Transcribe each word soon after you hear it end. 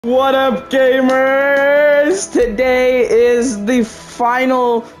What up, gamers? Today is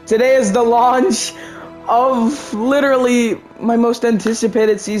the launch of literally my most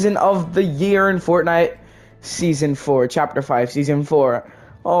anticipated season of the year in Fortnite. Season 4, Chapter 5, Season 4.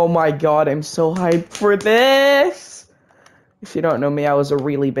 Oh my god, I'm so hyped for this! If you don't know me, I was a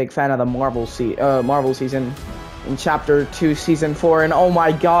really big fan of the Marvel season in Chapter 2, Season 4, and oh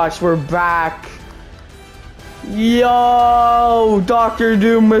my gosh, we're back! Yo, Doctor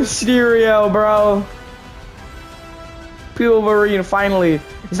Doom Mysterio, bro. Wolverine, finally.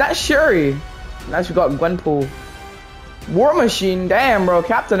 Is that Shuri? Nice, we got Gwenpool. War Machine, damn, bro.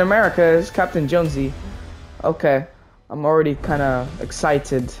 Captain America is Captain Jonesy. Okay, I'm already kind of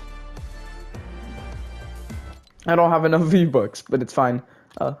excited. I don't have enough V-Bucks, but it's fine.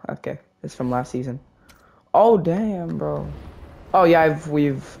 Oh, okay. It's from last season. Oh, damn, bro. Oh, yeah,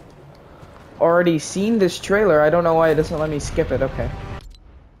 we've already seen this trailer. I don't know why it doesn't let me skip it. Okay.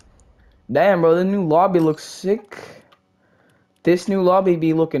 Damn, bro, the new lobby looks sick. This new lobby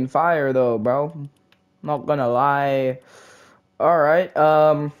be looking fire though, bro. Not gonna lie. Alright,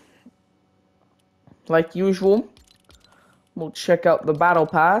 like usual, we'll check out the battle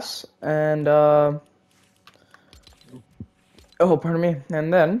pass and oh, pardon me.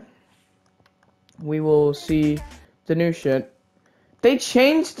 And then we will see the new shit. They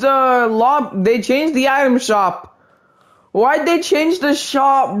changed they changed the item shop. Why'd they change the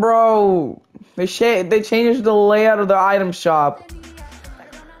shop, bro? They changed the layout of the item shop.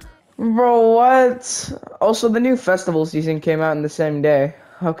 Bro, what? Also, the new festival season came out in the same day.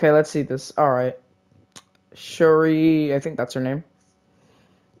 Okay, let's see this. Alright. Shuri, I think that's her name.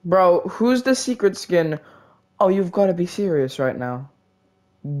 Bro, who's the secret skin? Oh, you've got to be serious right now.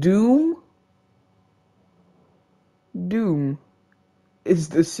 Doom? Doom is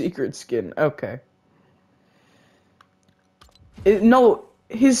the secret skin. Okay. No,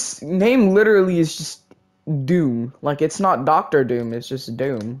 his name literally is just Doom. Like, it's not Doctor Doom, it's just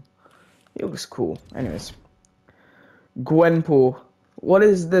Doom. He looks cool. Anyways. Gwenpool. What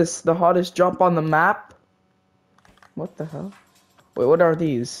is this? The hottest jump on the map? What the hell? Wait, what are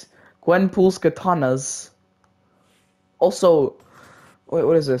these? Gwenpool's katanas. Also, wait,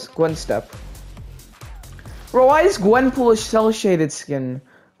 what is this? Gwen Step. Bro, why is Gwenpool a cel-shaded skin?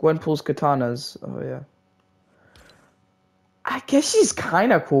 Gwenpool's katanas. Oh, yeah. I guess she's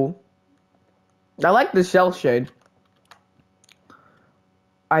kind of cool. I like the shell shade.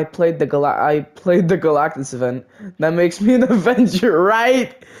 I played the Galactus event. That makes me an Avenger,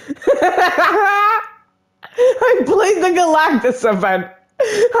 right? I played the Galactus event.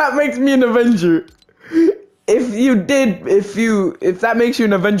 That makes me an Avenger. If that makes you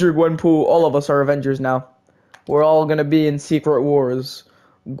an Avenger, Gwenpool, all of us are Avengers now. We're all gonna be in Secret Wars.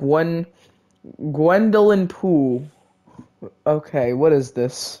 Gwendolyn Poole. Okay, what is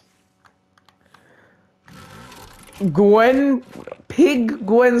this? Gwen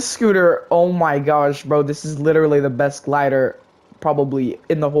Scooter. Oh my gosh, bro, this is literally the best glider probably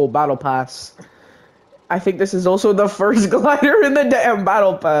in the whole battle pass. I think this is also the first glider in the damn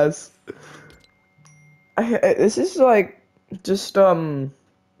battle pass. This is like just Gwen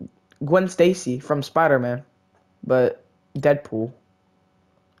Stacy from Spider-Man, but Deadpool.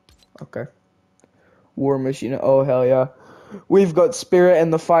 Okay. War Machine. Oh hell yeah. We've got Spirit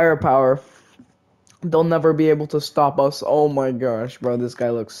and the firepower. They'll never be able to stop us. Oh my gosh, bro, this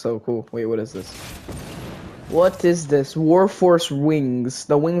guy looks so cool. Wait, what is this? What is this? Warforce wings.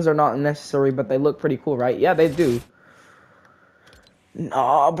 The wings are not necessary, but they look pretty cool, right? Yeah, they do.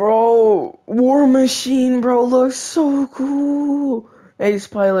 Nah, bro. War Machine, bro, looks so cool. Ace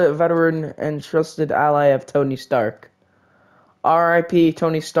pilot, veteran, and trusted ally of Tony Stark. R.I.P.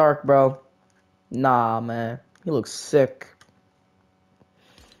 Tony Stark, bro. Nah, man. He looks sick.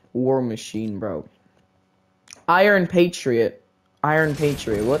 War Machine, bro. Iron Patriot.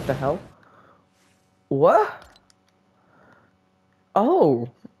 What the hell? What? Oh,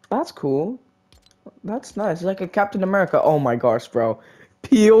 that's cool. That's nice. It's like a Captain America. Oh my gosh, bro.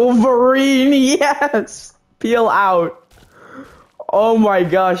 Wolverine, yes! Peel out. Oh my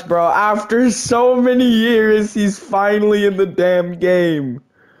gosh, bro. After so many years, he's finally in the damn game.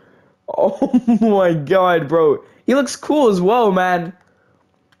 Oh my god, bro. He looks cool as well, man.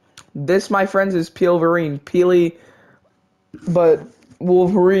 This, my friends, is Wolverine. Peely, but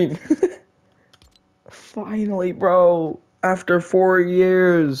Wolverine. Finally, bro. After 4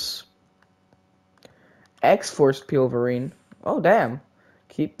 years. X-Force Wolverine. Oh, damn.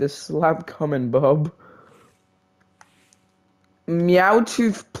 Keep this slap coming, bub.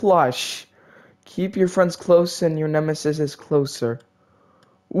 Meowtooth plush. Keep your friends close and your nemesis is closer.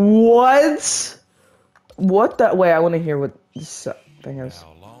 What? What the? Wait, I want to hear what this thing is.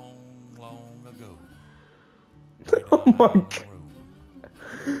 Oh my god.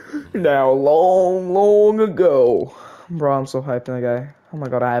 Now, long ago. Bro, I'm so hyped on that guy. Oh my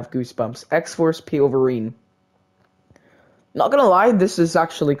god, I have goosebumps. X-Force P Wolverine. Not gonna lie, this is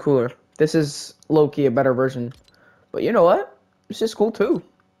actually cooler. This is low-key a better version. But you know what? It's just cool too.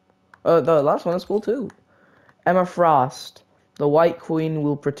 The last one is cool too. Emma Frost. The White Queen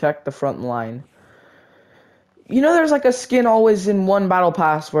will protect the front line. You know, there's like a skin always in one battle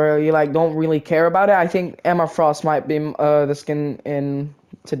pass where you like don't really care about it. I think Emma Frost might be the skin in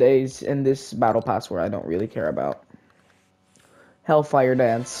this battle pass where I don't really care about. Hellfire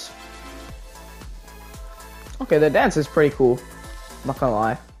Dance. Okay, the dance is pretty cool. Not gonna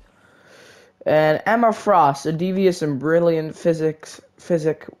lie. And Emma Frost, a devious and brilliant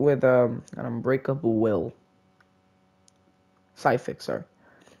physic with an unbreakable will. Sci-fixer.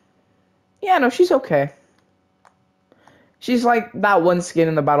 Yeah, no, she's okay. She's like that one skin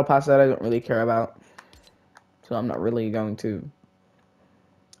in the battle pass that I don't really care about. So I'm not really going to.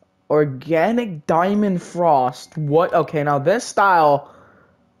 Organic Diamond Frost. What? Okay, now this style.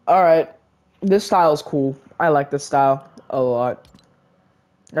 Alright. This style is cool. I like this style a lot.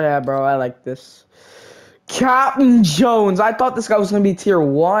 Yeah, bro, I like this. Captain Jones. I thought this guy was going to be tier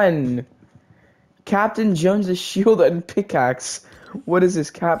 1. Captain Jones' shield and pickaxe. What is this?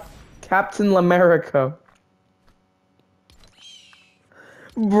 Captain Lamerica.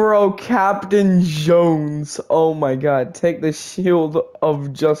 Bro, Captain Jones. Oh my god. Take up the shield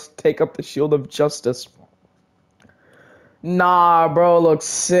of justice. Nah, bro, looks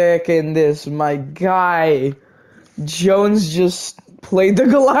sick in this. My guy. Jones just played the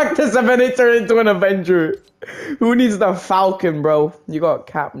Galactus and then it turned into an Avenger. Who needs the Falcon, bro? You got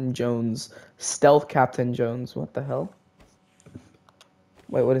Captain Jones. Stealth Captain Jones. What the hell?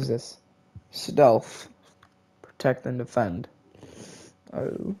 Wait, what is this? Stealth. Protect and defend.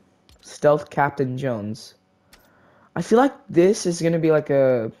 Oh. Stealth Captain Jones. I feel like this is gonna be like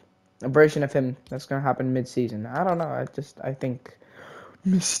a version of him that's gonna happen mid-season. I don't know. I think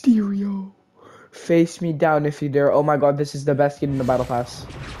Mysterio. Face me down if you dare. Oh my god, this is the best kid in the battle pass.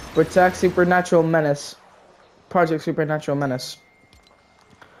 Protect Supernatural Menace. Project Supernatural Menace.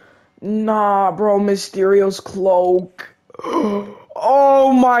 Nah, bro, Mysterio's cloak.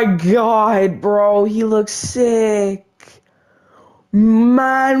 Oh my god, bro, he looks sick.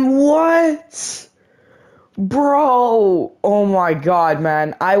 Man, what? Bro, oh my god,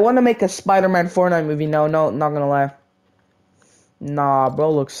 man. I want to make a Spider-Man Fortnite movie. No, not gonna lie. Nah,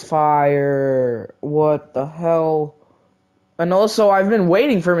 bro looks fire. What the hell? And also, I've been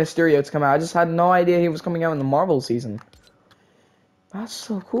waiting for Mysterio to come out. I just had no idea he was coming out in the Marvel season. That's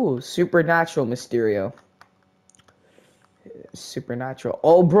so cool. Supernatural Mysterio. Supernatural.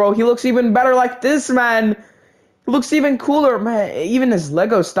 Oh, bro, he looks even better like this, man. He looks even cooler, man. Even his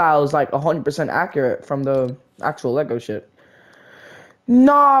Lego style is like 100% accurate from the actual Lego shit.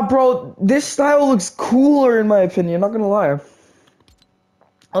 Nah, bro, this style looks cooler in my opinion. Not gonna lie.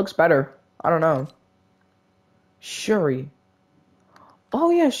 Looks better. I don't know. Shuri. Oh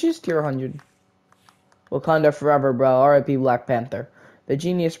yeah, she's tier 100. Wakanda forever, bro. R.I.P. Black Panther. The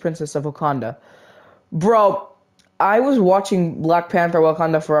genius princess of Wakanda. Bro, I was watching Black Panther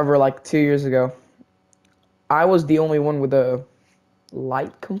Wakanda Forever like 2 years ago. I was the only one with a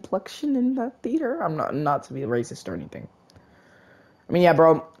light complexion in that theater. I'm not to be racist or anything. I mean, yeah,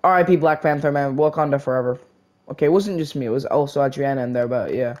 bro. R.I.P. Black Panther, man. Wakanda forever. Okay, it wasn't just me. It was also Adriana in there,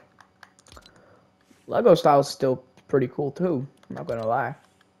 but yeah. Lego style's still pretty cool, too. I'm not gonna lie.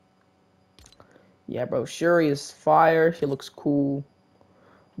 Yeah, bro. Shuri is fire. She looks cool.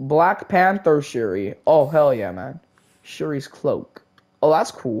 Black Panther Shuri. Oh, hell yeah, man. Shuri's cloak. Oh,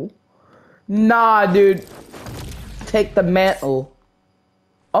 that's cool. Nah, dude. Take the mantle.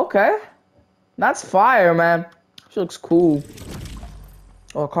 Okay. That's fire, man. She looks cool.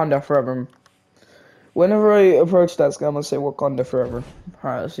 Wakanda forever. Whenever I approach that guy, I'm gonna say Wakanda forever.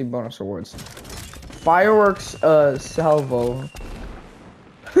 Alright, let's see bonus rewards. Fireworks, salvo.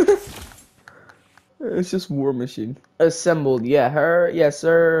 It's just War Machine. Assembled, yeah, her, yes,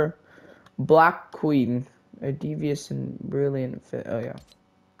 sir. Black Queen. A devious and brilliant fit. Oh, yeah.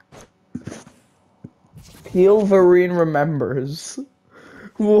 Peelverine remembers.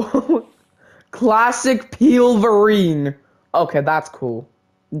 Whoa. Classic Peelverine. Okay, that's cool.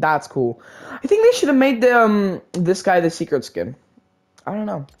 That's cool. I think they should have made the this guy the secret skin. I don't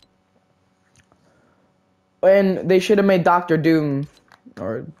know. And they should have made Doctor Doom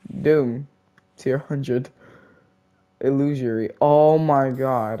or Doom tier 100 illusory. Oh my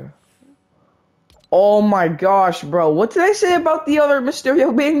god. Oh my gosh, bro. What did I say about the other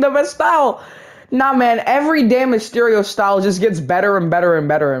Mysterio being the best style? Nah, man, every damn Mysterio style just gets better and better and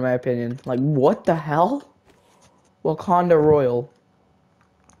better, in my opinion. Like, what the hell? Wakanda Royal.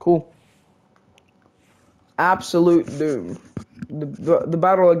 Cool. Absolute Doom. The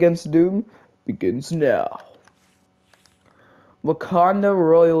battle against Doom begins now. Wakanda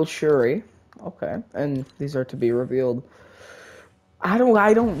Royal Shuri. Okay, and these are to be revealed. I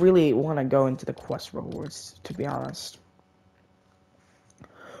don't really want to go into the quest rewards, to be honest.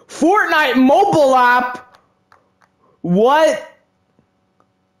 Fortnite mobile app? What?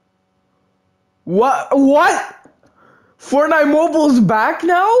 What? Fortnite mobile's back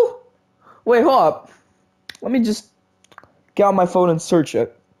now? Wait, hold up. Let me just get on my phone and search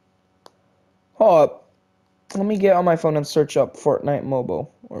it. Hold up. Let me get on my phone and search up Fortnite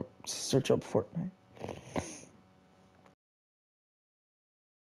mobile. Or search up Fortnite.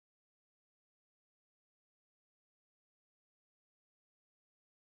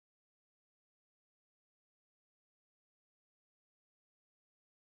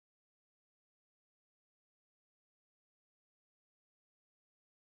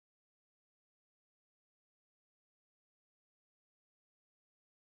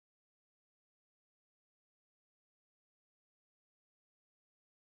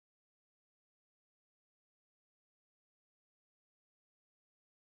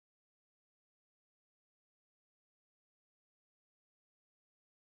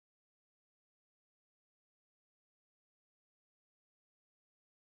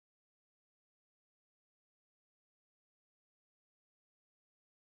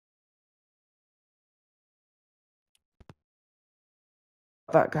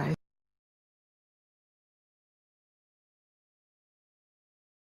 That guy.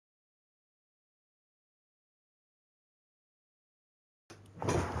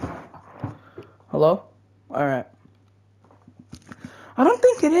 Hello? Alright. I don't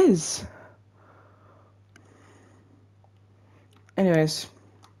think it is. Anyways.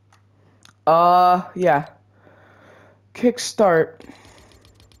 Yeah. Kickstart.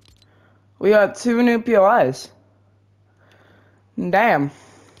 We got 2 new POIs. Damn.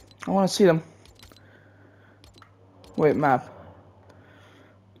 I want to see them. Wait, map.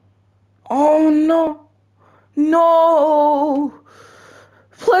 Oh no. No.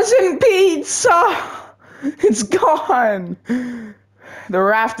 Pleasant Pizza. It's gone. The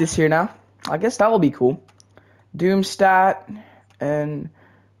raft is here now. I guess that will be cool. Doomstat and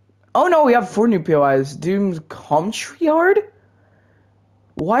oh no, we have 4 new POIs. Doom's Country Yard?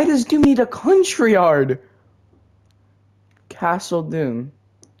 Why does Doom need a country yard? Castle Doom.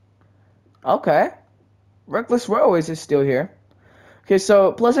 Okay. Reckless Railways is still here. Okay,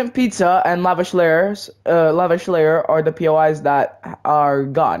 so Pleasant Pizza and Lavish Lair are the POIs that are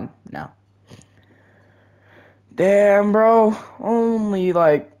gone now. Damn, bro. Only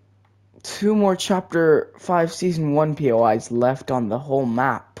like 2 more Chapter 5 Season 1 POIs left on the whole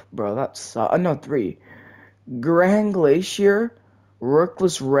map, bro. That's, no, 3. Grand Glacier,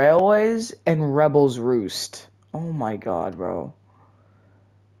 Reckless Railways, and Rebel's Roost. Oh my god, bro.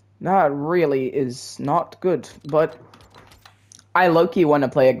 That really is not good, but I low-key want to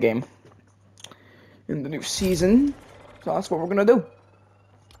play a game in the new season, so that's what we're gonna do.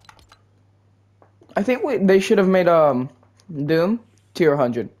 I think they should have made Doom tier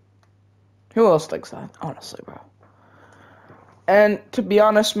 100. Who else thinks that? Honestly, bro. And to be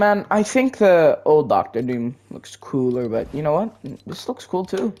honest, man, I think the old Doctor Doom looks cooler, but you know what? This looks cool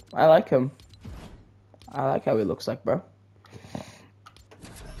too. I like him. I like how he looks like, bro.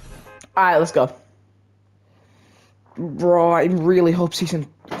 Alright, let's go. Bro, I really hope Season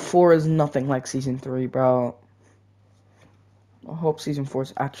 4 is nothing like Season 3, bro. I hope Season 4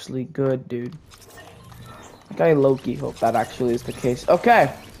 is actually good, dude. Like, I low-key hope that actually is the case.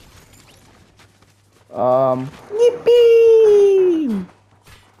 Okay. Yippee!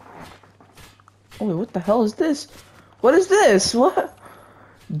 Oh, what the hell is this? What is this? What?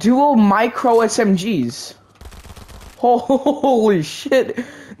 Dual micro SMGs. Holy shit.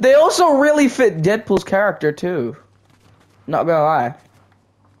 They also really fit Deadpool's character, too. Not gonna lie.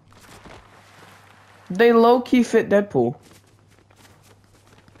 They low-key fit Deadpool.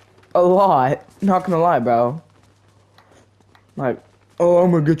 A lot. Not gonna lie, bro. Like, oh,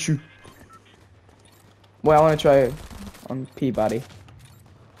 I'm gonna get you. Wait, I wanna try it on Peabody.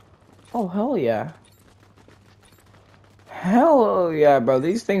 Oh, hell yeah. Hell yeah, bro.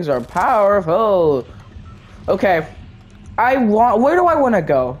 These things are powerful. Okay. Where do I wanna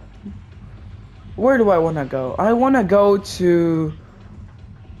go? Where do I wanna go? I wanna go to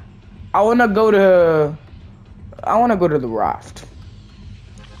the raft.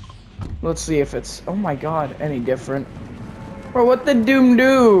 Let's see if it's, oh my god, any different. Bro, what did Doom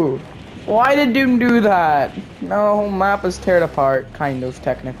do? Why did Doom do that? No, the whole map is teared apart, kind of,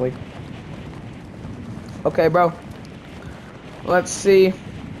 technically. Okay, bro. Let's see.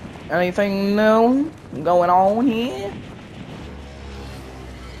 Anything new going on here?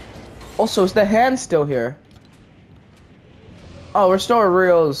 Also, is the hand still here? Oh, Restore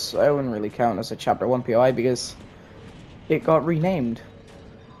Reels. I wouldn't really count as a Chapter 1 POI because it got renamed.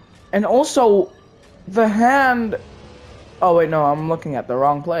 And also, the hand... Oh, wait, no, I'm looking at the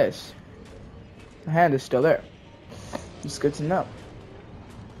wrong place. The hand is still there. It's good to know.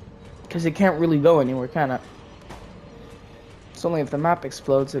 Because it can't really go anywhere, can it? It's only if the map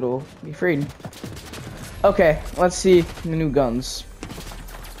explodes it'll be freed. Okay, let's see the new guns.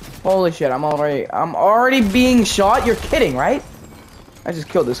 Holy shit, I'm already being shot? You're kidding, right? I just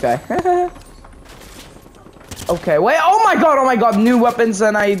killed this guy. Okay, wait, oh my god, new weapons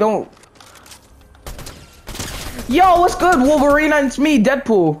and I don't... Yo, what's good, Wolverine? It's me,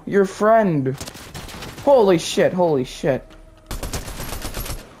 Deadpool, your friend. Holy shit, holy shit.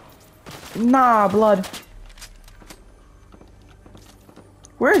 Nah, blood.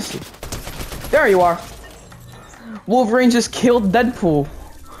 Where is he? There you are. Wolverine just killed Deadpool.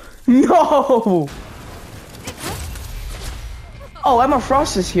 No! Oh, Emma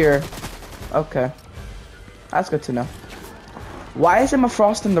Frost is here. Okay. That's good to know. Why is Emma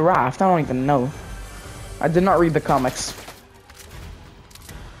Frost in the raft? I don't even know. I did not read the comics.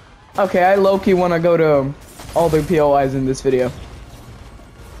 Okay, I low-key want to go to all the POIs in this video.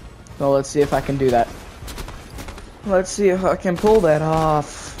 So let's see if I can do that. Let's see if I can pull that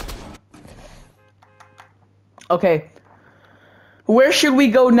off. Okay. Where should we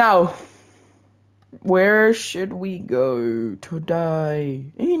go now? Where should we go today?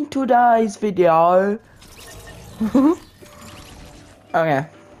 In today's video. Okay.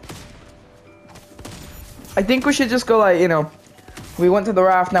 I think we should just go like, you know, we went to the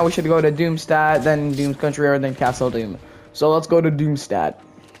raft, now we should go to Doomstadt, then Doom's Country, or then Castle Doom. So let's go to Doomstadt.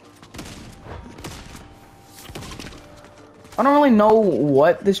 I don't really know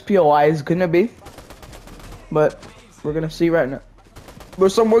what this POI is gonna be, but we're gonna see right now.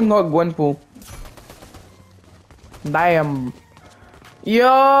 There's someone called Gwenpool. Damn.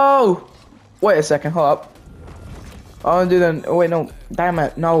 Yo! Wait a second, hold up. I'll do that. Oh, wait, no. Damn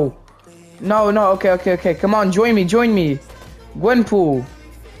it, no. No, okay. Come on, join me. Gwenpool.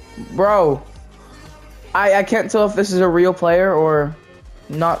 Bro. I can't tell if this is a real player or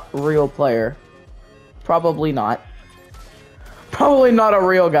not real player. Probably not. Probably not a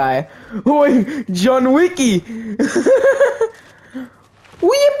real guy. Wait, John Wiki. Weepy.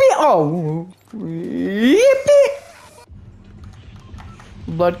 Oh. Weepy.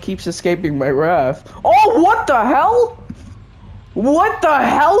 Blood keeps escaping my wrath. Oh, what the hell? What the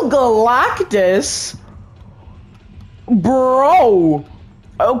hell, Galactus? Bro.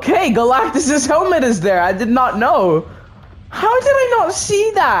 Okay, Galactus's helmet is there. I did not know. How did I not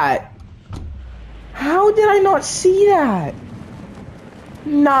see that? How did I not see that?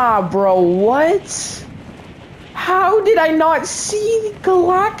 Nah, bro, what? How did I not see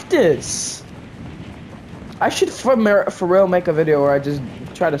Galactus? I should for real make a video where I just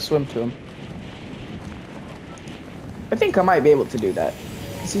try to swim to him. I think I might be able to do that.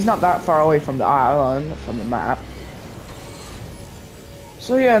 Because he's not that far away from the island, from the map.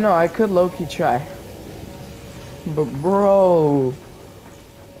 So yeah, no, I could low-key try. But bro,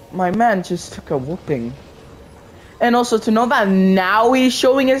 my man just took a whooping. And also to know that now he's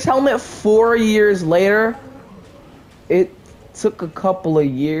showing his helmet 4 years later. It took a couple of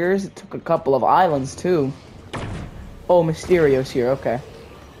years. It took a couple of islands too. Oh, Mysterio's here, okay.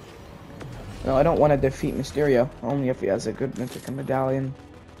 No, I don't want to defeat Mysterio. Only if he has a good Mythic medallion.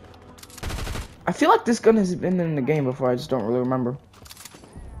 I feel like this gun has been in the game before, I just don't really remember.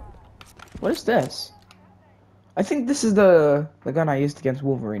 What is this? I think this is the gun I used against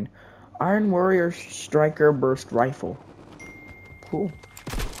Wolverine. Iron Warrior Striker Burst Rifle. Cool.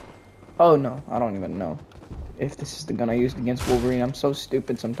 Oh no, I don't even know if this is the gun I used against Wolverine. I'm so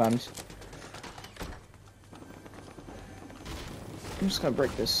stupid sometimes. I'm just gonna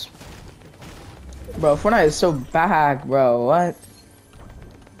break this. Bro, Fortnite is so bad, bro. What?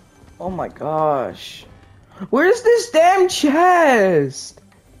 Oh my gosh. Where's this damn chest?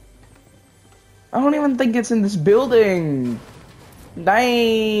 I don't even think it's in this building.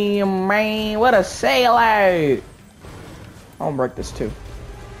 Damn, man, what a sail out. I'll break this too.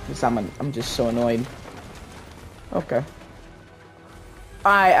 Cause I'm just so annoyed. Okay.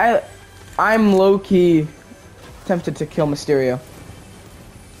 I'm low-key tempted to kill Mysterio.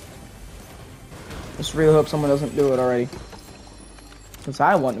 Just really hope someone doesn't do it already. Since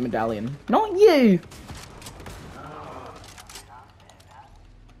I want the medallion. Not you!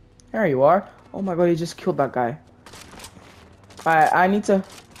 There you are. Oh my god, he just killed that guy. I need to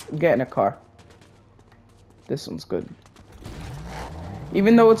get in a car. This one's good.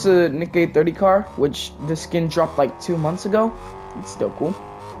 Even though it's a Nikkei 30 car, which the skin dropped like 2 months ago, it's still cool.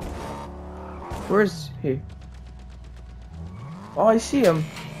 Where is he? Oh, I see him.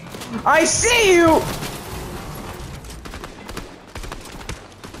 I see you!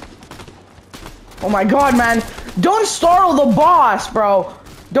 Oh my god, man. Don't startle the boss, bro.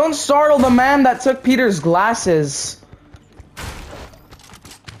 Don't startle the man that took Peter's glasses.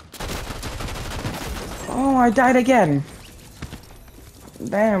 Oh, I died again.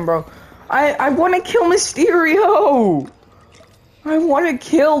 Damn, bro. I want to kill Mysterio. I want to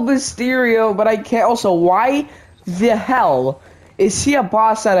kill Mysterio, but I can't. Also, why the hell is he a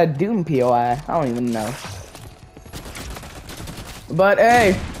boss at a Doom POI? I don't even know. But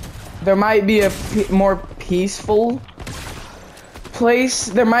hey, there might be a more peaceful place.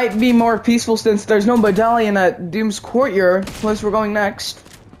 There might be more peaceful since there's no medallion at Doom's Courtyard. Place we're going next.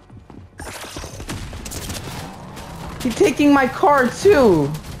 He's taking my car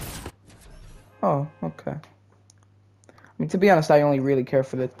too. Oh, okay. I mean, to be honest, I only really care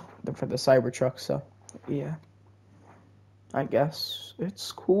for the Cybertruck, so yeah. I guess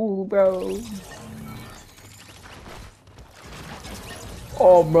it's cool, bro.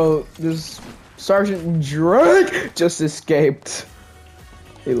 Oh, bro, this Sergeant Drake just escaped.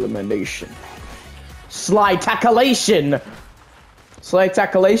 Elimination. Slide tacklation. Slide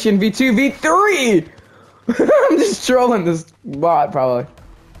tacklation V2 V3. I'm just trolling this bot, probably.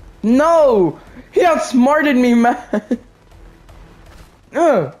 No! He outsmarted me, man!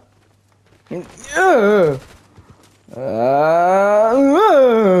 I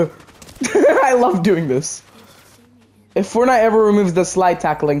love doing this. If Fortnite ever removes the slide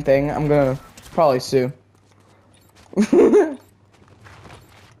tackling thing, I'm gonna probably sue.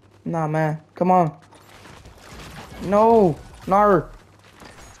 Nah, man. Come on. No! Nar!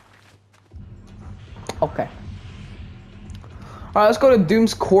 Okay. Alright, let's go to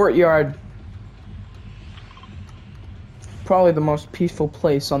Doom's Courtyard. Probably the most peaceful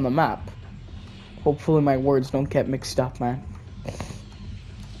place on the map. Hopefully my words don't get mixed up, man.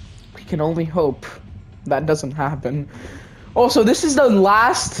 We can only hope that doesn't happen. Also, this is the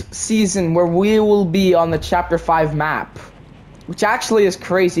last season where we will be on the Chapter 5 map. Which actually is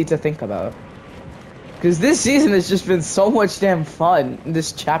crazy to think about. Because this season has just been so much damn fun.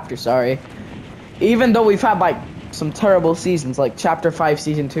 This chapter, sorry. Even though we've had, like, some terrible seasons, like Chapter 5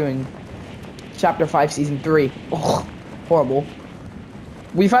 Season 2 and Chapter 5 Season 3. Ugh, horrible.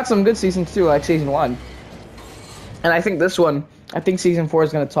 We've had some good seasons too, like Season 1. And I think this one, I think Season 4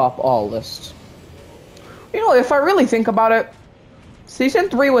 is going to top all lists. You know, if I really think about it, Season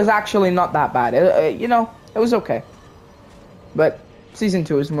 3 was actually not that bad. You know, it was okay. But Season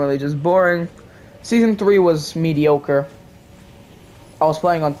 2 is really just boring. Season 3 was mediocre. I was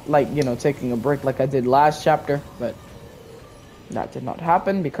planning on, like, you know, taking a break like I did last chapter, but that did not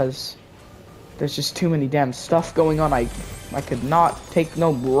happen because there's just too many damn stuff going on. I could not take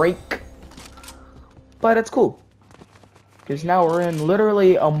no break. But it's cool. Because now we're in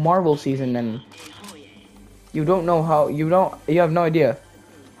literally a Marvel season and you don't know how, you have no idea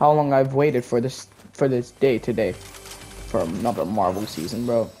how long I've waited for this day today. For another Marvel season,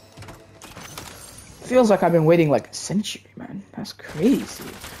 bro. Feels like I've been waiting like a century, man. That's crazy.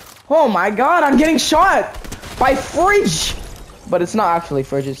 Oh my god, I'm getting shot by Fridge! But it's not actually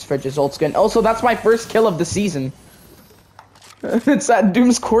Fridge, it's Fridge's old skin. Also, that's my first kill of the season. It's at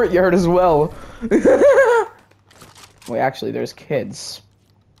Doom's Courtyard as well. Wait, actually, there's kids.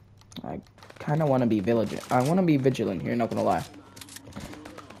 I kind of want to be vigilant. I want to be vigilant here, not gonna lie.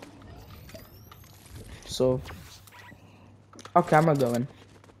 So, okay, I'm gonna go in.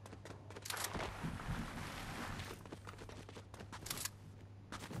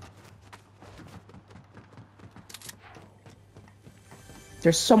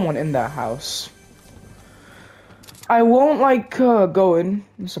 There's someone in that house. I won't, like, go in.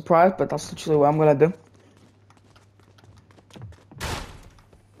 I'm surprised, but that's literally what I'm gonna do.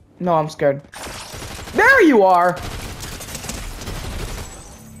 No, I'm scared. There you are!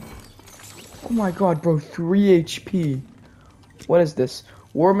 Oh my god, bro, 3 HP. What is this?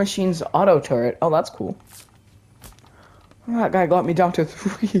 War Machine's auto turret. Oh, that's cool. Oh, that guy got me down to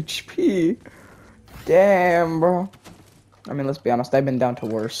 3 HP. Damn, bro. I mean, let's be honest, I've been down to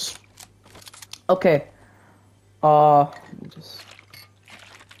worse. Okay. I'm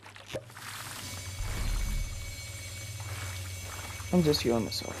just healing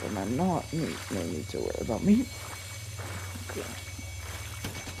myself, man. No need to worry about me. Okay.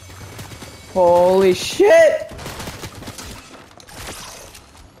 Holy shit!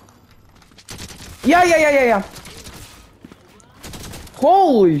 Yeah.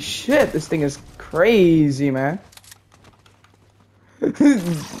 Holy shit, this thing is crazy, man.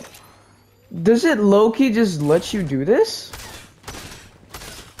 Does it low-key just let you do this?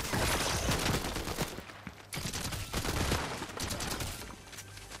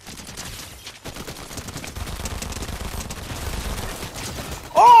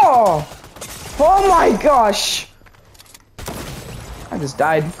 Oh! Oh my gosh! I just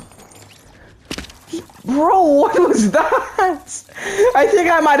died. Bro, what was that? I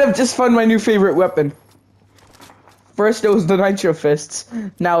think I might have just found my new favorite weapon. First it was the nitro fists,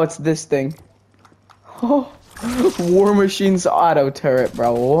 now it's this thing. Oh, War Machine's auto turret,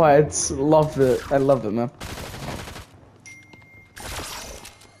 bro. What? Love it. I love it, man.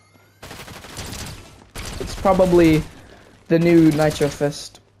 It's probably the new nitro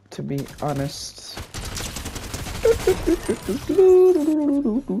fist, to be honest.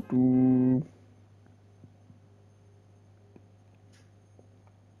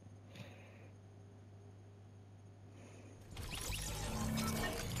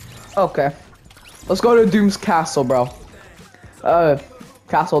 Okay. Let's go to Doom's castle, bro.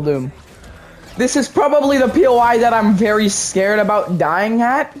 Castle Doom. This is probably the POI that I'm very scared about dying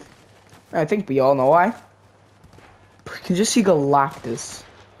at. I think we all know why. You can just see Galactus.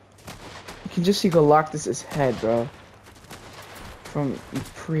 You can just see Galactus' head, bro. From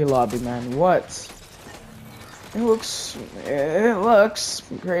pre-lobby, man. What? It looks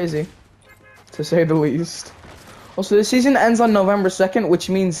crazy, to say the least. Also, the season ends on November 2nd, which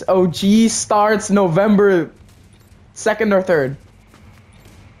means OG starts November 2nd or 3rd.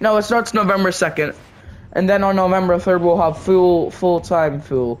 No, it starts November 2nd. And then on November 3rd, we'll have we'll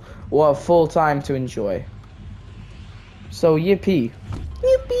have full time to enjoy. So, yippee.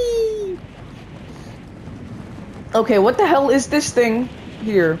 Yippee! Okay, what the hell is this thing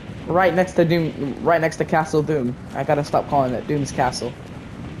here, right next to Doom, right next to Castle Doom? I gotta stop calling it Doom's Castle.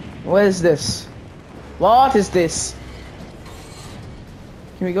 What is this? What is this?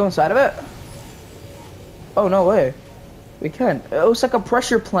 Can we go inside of it? Oh, no way. We can. Oh, it's like a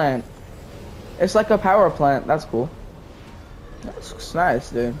pressure plant. It's like a power plant. That's cool. That looks nice,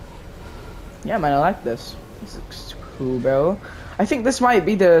 dude. Yeah, man, I like this. This looks cool, bro. I think this might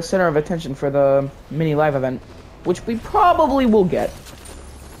be the center of attention for the mini live event, which we probably will get.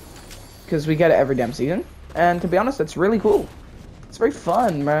 Because we get it every damn season. And to be honest, it's really cool. It's very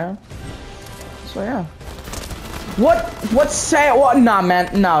fun, man. So yeah. What say what? Nah,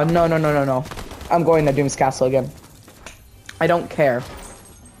 man. No. I'm going to Doom's Castle again. I don't care.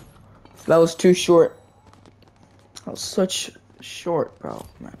 That was too short. That was such short, bro.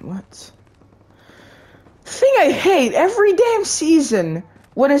 Man, what? The thing I hate every damn season,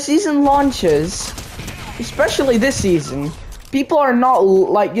 when a season launches, especially this season, people are not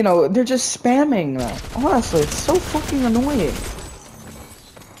like, you know, they're just spamming that. Honestly, it's so fucking annoying.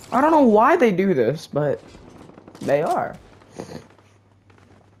 I don't know why they do this, but they are.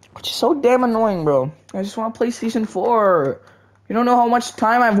 Which is so damn annoying, bro. I just want to play Season 4. You don't know how much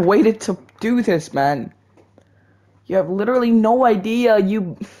time I've waited to do this, man. You have literally no idea.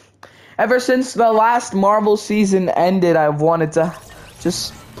 Ever since the last Marvel season ended, I've wanted to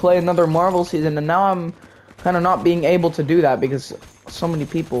just play another Marvel season, and now I'm kind of not being able to do that because so many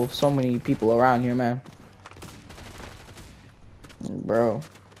people around here, man. Bro.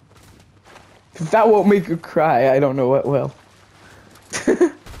 If that won't make you cry, I don't know what will.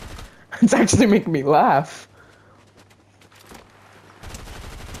 It's actually making me laugh.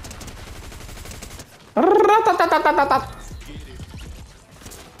 I'm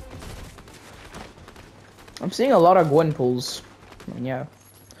seeing a lot of Gwenpools. Yeah.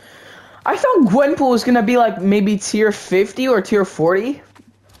 I thought Gwenpool was gonna be like maybe tier 50 or tier 40.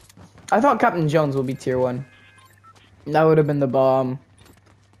 I thought Captain Jones would be tier 1. That would have been the bomb.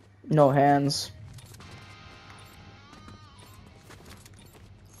 No hands.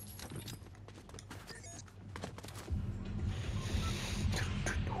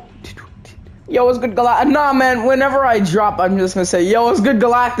 Yo, what's good, Galactus? Nah, man, whenever I drop, I'm just gonna say, yo, what's good,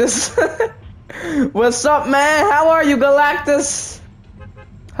 Galactus? What's up, man? How are you, Galactus?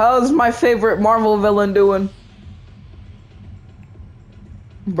 How's my favorite Marvel villain doing?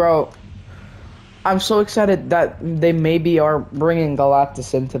 Bro, I'm so excited that they maybe are bringing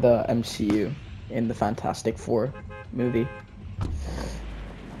Galactus into the MCU in the Fantastic Four movie.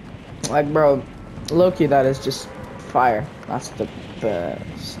 Like, bro, Loki, that is just fire. That's the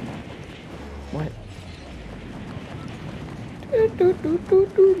best. What?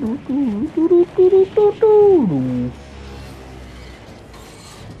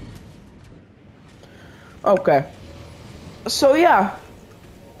 Okay. So yeah.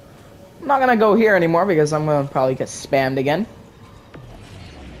 I'm not gonna go here anymore because I'm gonna probably get spammed again.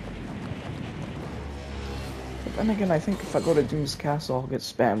 But then again, I think if I go to Doom's Castle, I'll get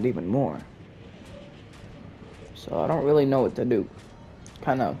spammed even more. So I don't really know what to do.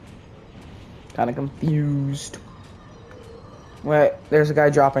 Kinda confused. Wait, there's a guy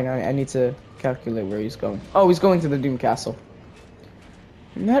dropping. I need to calculate where he's going. Oh, he's going to the Doom Castle.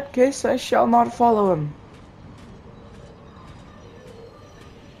 In that case, I shall not follow him.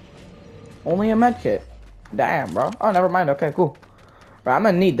 Only a medkit. Damn, bro. Oh, never mind. Okay, cool. Right, I'm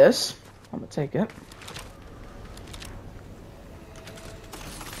gonna need this. I'm gonna take it.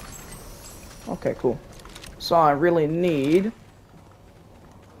 Okay, cool. So I really need...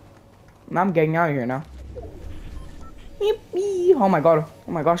 I'm getting out of here now. Yippee! Oh my god.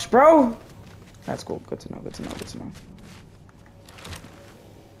 Oh my gosh, bro! That's cool. Good to know, good to know, good to know.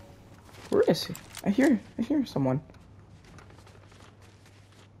 Where is he? I hear someone.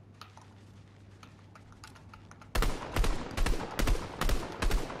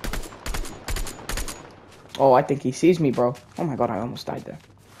 Oh, I think he sees me, bro. Oh my god, I almost died there.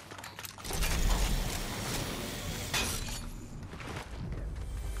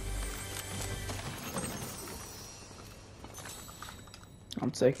 I'm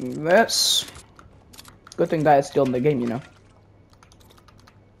taking this. Good thing that is still in the game, you know.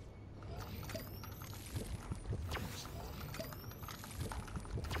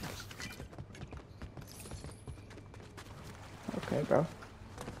 Okay, bro.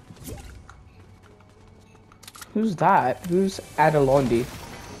 Who's that? Who's Adalondi?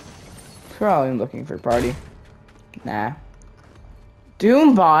 Probably looking for a party. Nah.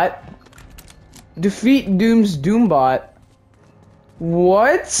 Doombot? Defeat Doom's Doombot.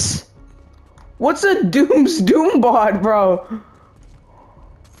 What? What's a Doom's Doombot, bro?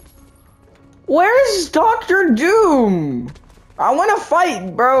 Where's Dr. Doom? I wanna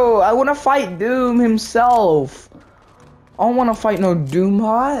fight, bro. I wanna fight Doom himself. I don't wanna fight no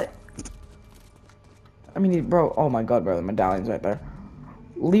Doombot. I mean, bro, oh my god, bro, the medallion's right there.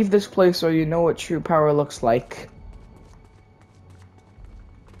 Leave this place so you know what true power looks like.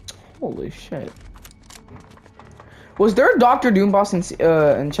 Holy shit. Was there a Dr. Doom boss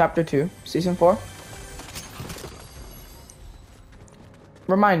in Chapter 2, Season 4?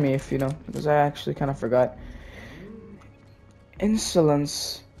 Remind me if you know, because I actually kind of forgot.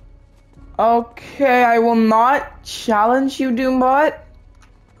 Insolence. Okay, I will not challenge you, Doombot.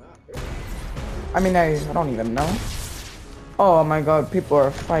 I mean, I don't even know. Oh my god, people are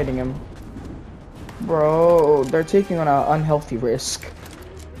fighting him. Bro, they're taking on an unhealthy risk.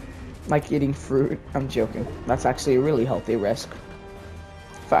 Like eating fruit. I'm joking. That's actually a really healthy risk.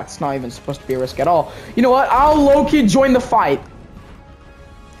 In fact, it's not even supposed to be a risk at all. You know what? I'll low-key join the fight.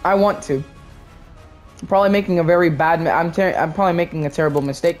 I want to. I'm probably making a very bad... I'm probably making a terrible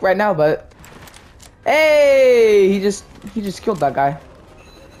mistake right now, but... Hey! He just killed that guy.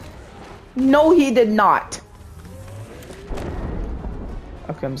 No, he did not.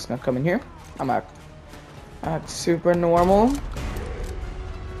 Okay, I'm just gonna come in here. I'm act super normal.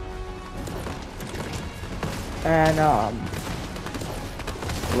 And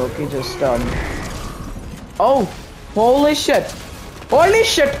Loki just oh, holy shit! Holy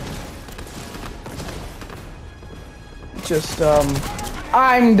shit! Just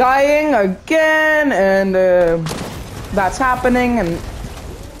I'm dying again, and that's happening, and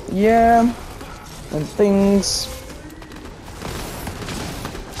yeah, and things.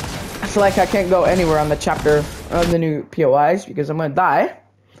 I feel like I can't go anywhere on the chapter of the new POIs because I'm gonna die.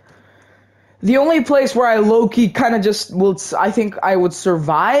 The only place where I low-key kind of just I think I would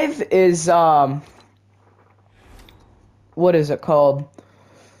survive is, what is it called?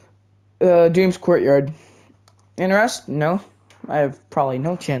 Doom's Courtyard. And the rest, no. I have probably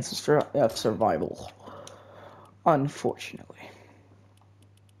no chances of survival. Unfortunately.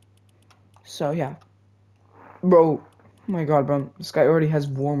 So, yeah. Bro, oh my god, bro. This guy already has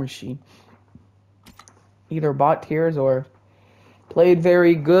War Machine. Either bought tiers or played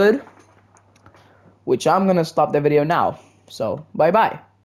very good. Which I'm gonna stop the video now. So, bye-bye.